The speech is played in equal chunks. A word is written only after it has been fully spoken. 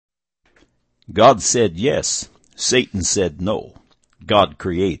God said yes. Satan said no. God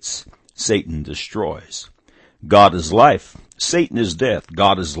creates. Satan destroys. God is life. Satan is death.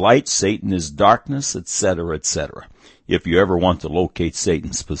 God is light. Satan is darkness, etc., etc. If you ever want to locate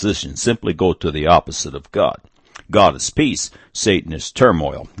Satan's position, simply go to the opposite of God. God is peace. Satan is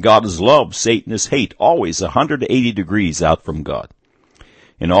turmoil. God is love. Satan is hate. Always 180 degrees out from God.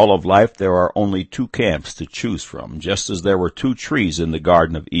 In all of life, there are only two camps to choose from, just as there were two trees in the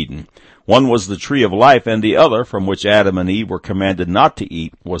Garden of Eden. One was the tree of life, and the other, from which Adam and Eve were commanded not to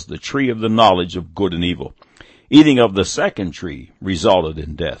eat, was the tree of the knowledge of good and evil. Eating of the second tree resulted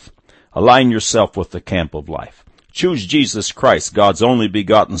in death. Align yourself with the camp of life. Choose Jesus Christ, God's only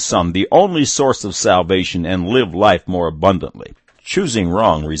begotten Son, the only source of salvation, and live life more abundantly. Choosing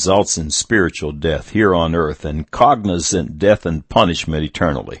wrong results in spiritual death here on earth and cognizant death and punishment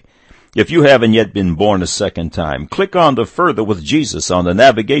eternally. If you haven't yet been born a second time, click on the Further with Jesus on the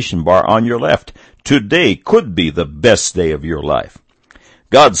navigation bar on your left. Today could be the best day of your life.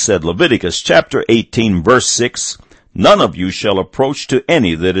 God said, Leviticus chapter 18, verse 6, "None of you shall approach to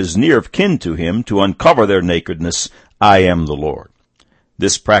any that is near of kin to him to uncover their nakedness. I am the Lord."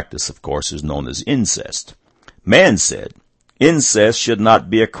 This practice, of course, is known as incest. Man said, incest should not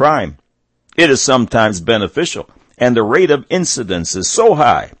be a crime. It is sometimes beneficial, and the rate of incidence is so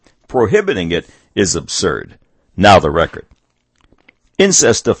high, prohibiting it is absurd. Now the record.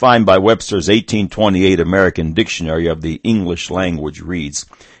 Incest, defined by Webster's 1828 American Dictionary of the English Language, reads,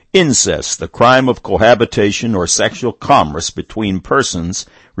 incest, the crime of cohabitation or sexual commerce between persons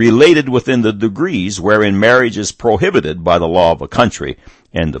related within the degrees wherein marriage is prohibited by the law of a country.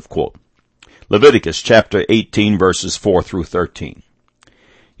 End of quote. Leviticus chapter 18, verses 4 through 13.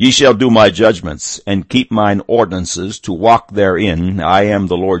 Ye shall do my judgments, and keep mine ordinances, to walk therein. I am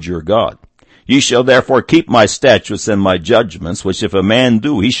the Lord your God. Ye shall therefore keep my statutes and my judgments, which if a man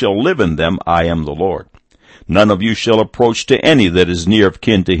do, he shall live in them. I am the Lord. None of you shall approach to any that is near of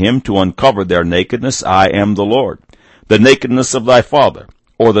kin to him to uncover their nakedness. I am the Lord. The nakedness of thy father,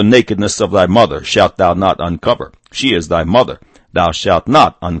 or the nakedness of thy mother, shalt thou not uncover. She is thy mother. Thou shalt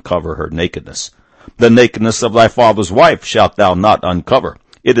not uncover her nakedness. The nakedness of thy father's wife shalt thou not uncover.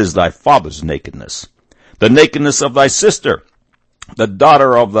 It is thy father's nakedness. The nakedness of thy sister, the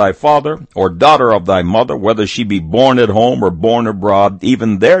daughter of thy father, or daughter of thy mother, whether she be born at home or born abroad,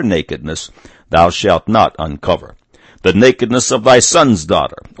 even their nakedness thou shalt not uncover. The nakedness of thy son's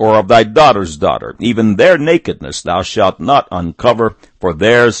daughter, or of thy daughter's daughter, even their nakedness thou shalt not uncover, for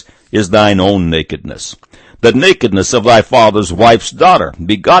theirs is thine own nakedness. The nakedness of thy father's wife's daughter,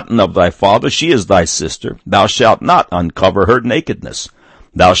 begotten of thy father, she is thy sister, thou shalt not uncover her nakedness.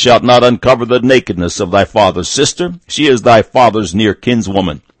 Thou shalt not uncover the nakedness of thy father's sister, she is thy father's near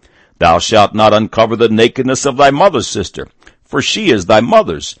kinswoman. Thou shalt not uncover the nakedness of thy mother's sister, for she is thy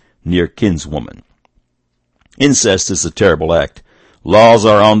mother's near kinswoman. Incest is a terrible act. Laws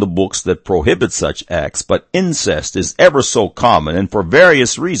are on the books that prohibit such acts, but incest is ever so common, and for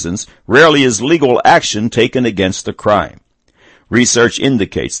various reasons, rarely is legal action taken against the crime. Research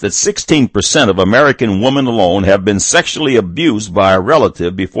indicates that 16% of American women alone have been sexually abused by a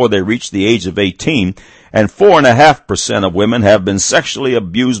relative before they reach the age of 18, and 4.5% of women have been sexually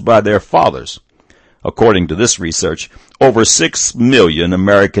abused by their fathers. According to this research, over 6 million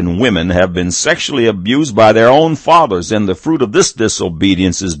American women have been sexually abused by their own fathers, and the fruit of this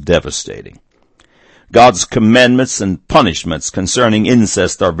disobedience is devastating. God's commandments and punishments concerning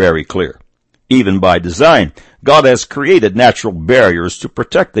incest are very clear. Even by design, God has created natural barriers to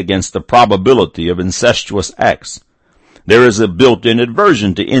protect against the probability of incestuous acts. There is a built-in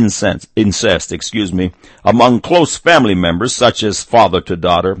aversion to incest, among close family members such as father to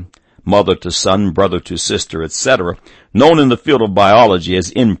daughter, mother to son, brother to sister, etc., known in the field of biology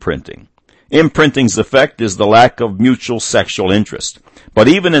as imprinting. Imprinting's effect is the lack of mutual sexual interest. But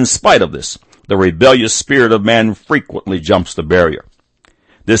even in spite of this, the rebellious spirit of man frequently jumps the barrier.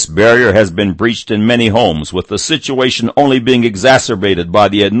 This barrier has been breached in many homes, with the situation only being exacerbated by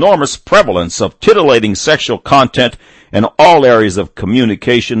the enormous prevalence of titillating sexual content in all areas of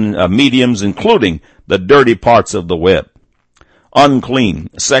communication mediums, including the dirty parts of the web. Unclean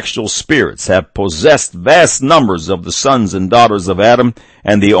sexual spirits have possessed vast numbers of the sons and daughters of Adam,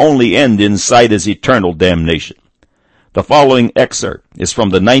 and the only end in sight is eternal damnation. The following excerpt is from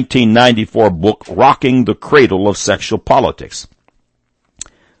the 1994 book Rocking the Cradle of Sexual Politics.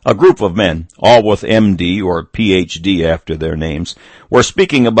 A group of men, all with MD or PhD after their names, were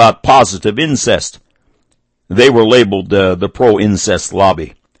speaking about positive incest. They were labeled the pro-incest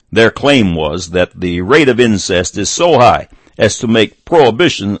lobby. Their claim was that the rate of incest is so high as to make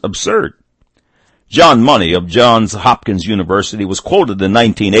prohibition absurd. John Money of Johns Hopkins University was quoted in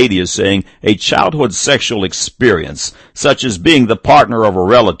 1980 as saying, "A childhood sexual experience, such as being the partner of a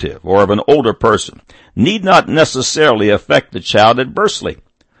relative or of an older person, need not necessarily affect the child adversely."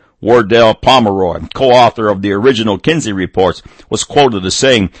 Wardell Pomeroy, co-author of the original Kinsey reports, was quoted as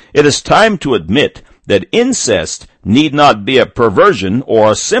saying, "It is time to admit that incest need not be a perversion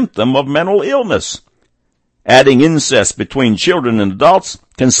or a symptom of mental illness. Adding incest between children and adults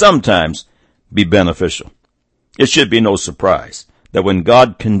can sometimes be beneficial." It should be no surprise that when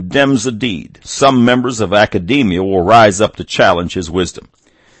God condemns a deed, some members of academia will rise up to challenge his wisdom.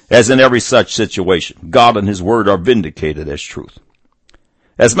 As in every such situation, God and his word are vindicated as truth.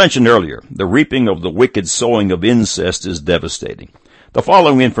 As mentioned earlier, the reaping of the wicked sowing of incest is devastating. The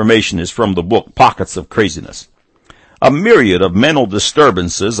following information is from the book Pockets of Craziness. A myriad of mental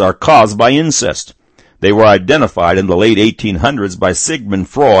disturbances are caused by incest. They were identified in the late 1800s by Sigmund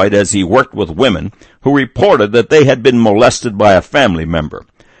Freud as he worked with women who reported that they had been molested by a family member.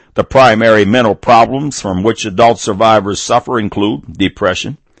 The primary mental problems from which adult survivors suffer include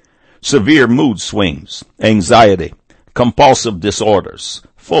depression, severe mood swings, anxiety, compulsive disorders,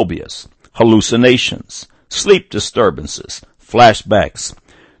 phobias, hallucinations, sleep disturbances, flashbacks,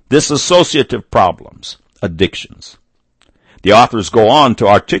 dissociative problems, addictions. The authors go on to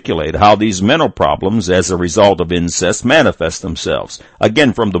articulate how these mental problems as a result of incest manifest themselves.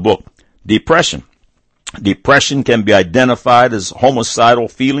 Again from the book, Depression. Depression can be identified as homicidal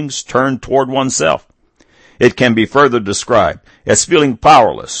feelings turned toward oneself. It can be further described as feeling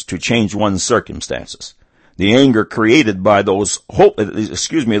powerless to change one's circumstances. The anger created by those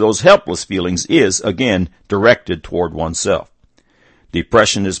helpless feelings is, again, directed toward oneself.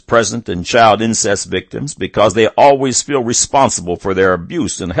 Depression is present in child incest victims because they always feel responsible for their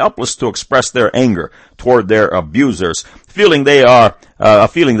abuse and helpless to express their anger toward their abusers, feeling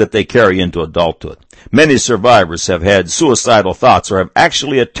that they carry into adulthood. Many survivors have had suicidal thoughts or have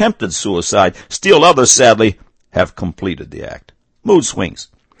actually attempted suicide. Still others, sadly, have completed the act. Mood swings.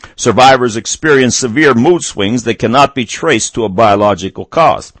 Survivors experience severe mood swings that cannot be traced to a biological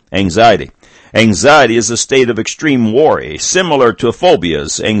cause. Anxiety. Anxiety is a state of extreme worry. Similar to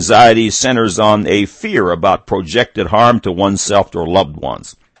phobias, anxiety centers on a fear about projected harm to oneself or loved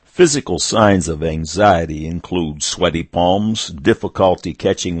ones. Physical signs of anxiety include sweaty palms, difficulty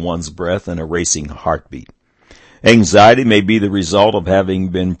catching one's breath, and a racing heartbeat. Anxiety may be the result of having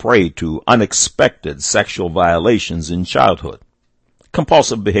been prey to unexpected sexual violations in childhood.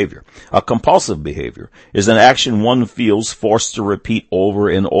 Compulsive behavior. A compulsive behavior is an action one feels forced to repeat over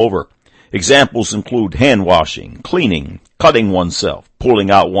and over. Examples include hand washing, cleaning, cutting oneself,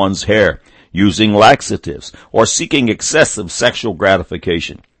 pulling out one's hair, using laxatives, or seeking excessive sexual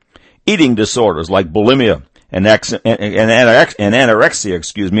gratification. Eating disorders like bulimia and anorexia,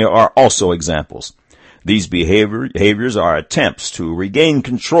 are also examples. These behaviors are attempts to regain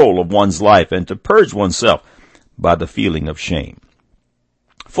control of one's life and to purge oneself by the feeling of shame.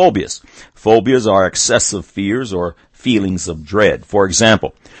 Phobias. Phobias are excessive fears or feelings of dread. For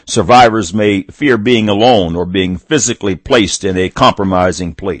example, survivors may fear being alone or being physically placed in a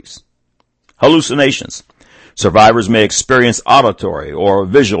compromising place. Hallucinations. Survivors may experience auditory or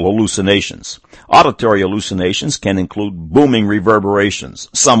visual hallucinations. Auditory hallucinations can include booming reverberations,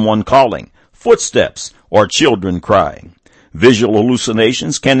 someone calling, footsteps, or children crying. Visual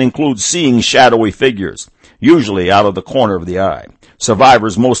hallucinations can include seeing shadowy figures, usually out of the corner of the eye.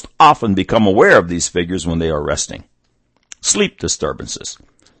 Survivors most often become aware of these figures when they are resting. Sleep disturbances.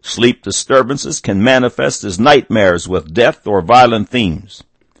 Sleep disturbances can manifest as nightmares with death or violent themes.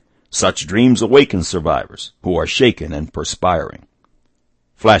 Such dreams awaken survivors who are shaken and perspiring.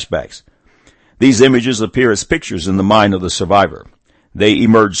 Flashbacks. These images appear as pictures in the mind of the survivor. They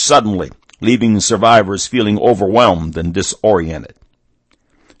emerge suddenly, leaving survivors feeling overwhelmed and disoriented.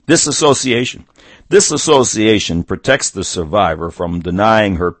 Disassociation. Disassociation protects the survivor from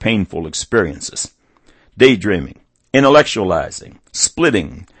denying her painful experiences. Daydreaming, intellectualizing,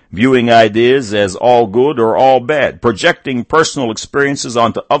 splitting, viewing ideas as all good or all bad, projecting personal experiences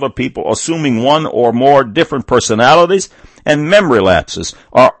onto other people, assuming one or more different personalities, and memory lapses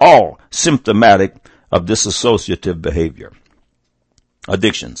are all symptomatic of dissociative behavior.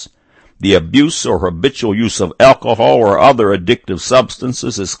 Addictions. The abuse or habitual use of alcohol or other addictive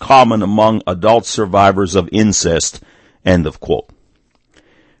substances is common among adult survivors of incest. End of quote.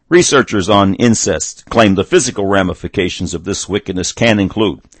 Researchers on incest claim the physical ramifications of this wickedness can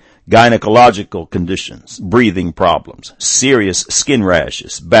include gynecological conditions, breathing problems, serious skin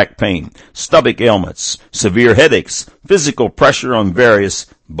rashes, back pain, stomach ailments, severe headaches, physical pressure on various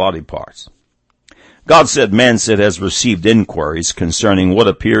body parts. God Said, Man Said has received inquiries concerning what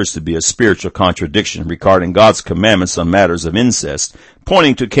appears to be a spiritual contradiction regarding God's commandments on matters of incest,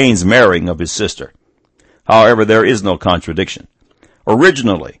 pointing to Cain's marrying of his sister. However, there is no contradiction.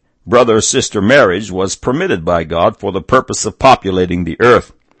 Originally, brother-sister marriage was permitted by God for the purpose of populating the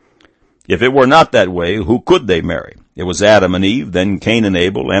earth. If it were not that way, who could they marry? It was Adam and Eve, then Cain and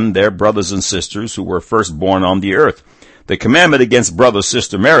Abel, and their brothers and sisters who were first born on the earth. The commandment against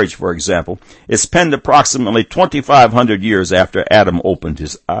brother-sister marriage, for example, is penned approximately 2,500 years after Adam opened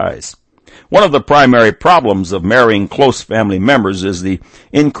his eyes. One of the primary problems of marrying close family members is the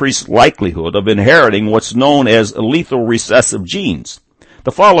increased likelihood of inheriting what's known as lethal recessive genes.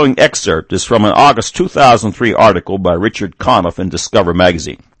 The following excerpt is from an August 2003 article by Richard Conniff in Discover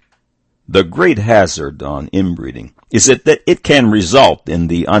magazine. The great hazard on inbreeding is that it can result in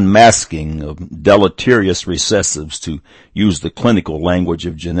the unmasking of deleterious recessives, to use the clinical language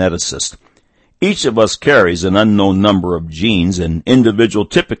of geneticists. Each of us carries an unknown number of genes. An individual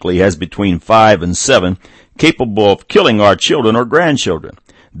typically has between 5 and 7 capable of killing our children or grandchildren.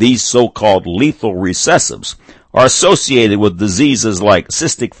 These so-called lethal recessives are associated with diseases like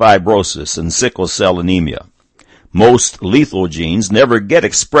cystic fibrosis and sickle cell anemia. Most lethal genes never get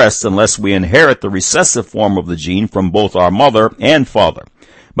expressed unless we inherit the recessive form of the gene from both our mother and father.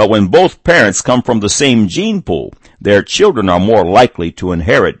 But when both parents come from the same gene pool, their children are more likely to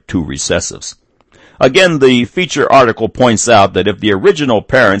inherit two recessives. Again, the feature article points out that if the original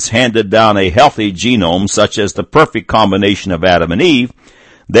parents handed down a healthy genome, such as the perfect combination of Adam and Eve,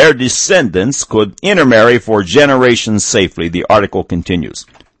 their descendants could intermarry for generations safely. The article continues.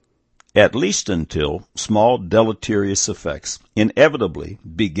 At least until small deleterious effects inevitably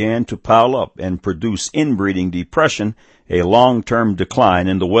began to pile up and produce inbreeding depression, a long-term decline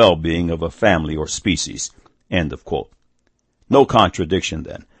in the well-being of a family or species. End of quote. No contradiction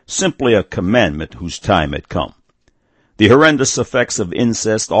then, simply a commandment whose time had come. The horrendous effects of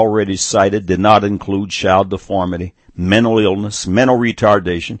incest already cited did not include child deformity, mental illness, mental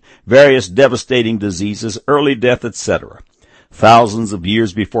retardation, various devastating diseases, early death, etc. Thousands of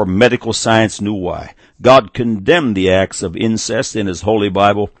years before medical science knew why, God condemned the acts of incest in His Holy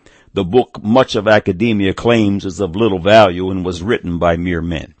Bible, the book much of academia claims is of little value and was written by mere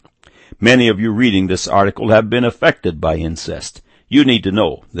men. Many of you reading this article have been affected by incest. You need to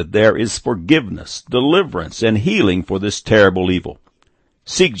know that there is forgiveness, deliverance, and healing for this terrible evil.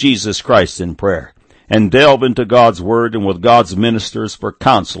 Seek Jesus Christ in prayer, and delve into God's Word and with God's ministers for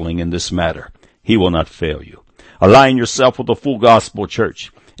counseling in this matter. He will not fail you. Align yourself with the Full Gospel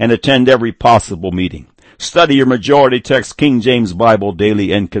Church and attend every possible meeting. Study your majority text King James Bible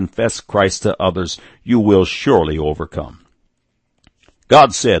daily and confess Christ to others. You will surely overcome.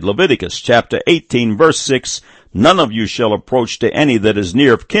 God said, Leviticus chapter 18 verse 6, None of you shall approach to any that is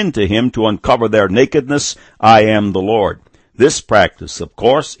near of kin to him to uncover their nakedness. I am the Lord. This practice, of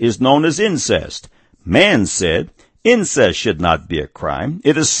course, is known as incest. Man said, incest should not be a crime.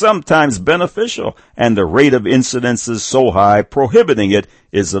 It is sometimes beneficial, and the rate of incidence is so high, prohibiting it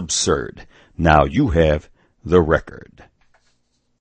is absurd. Now you have the record.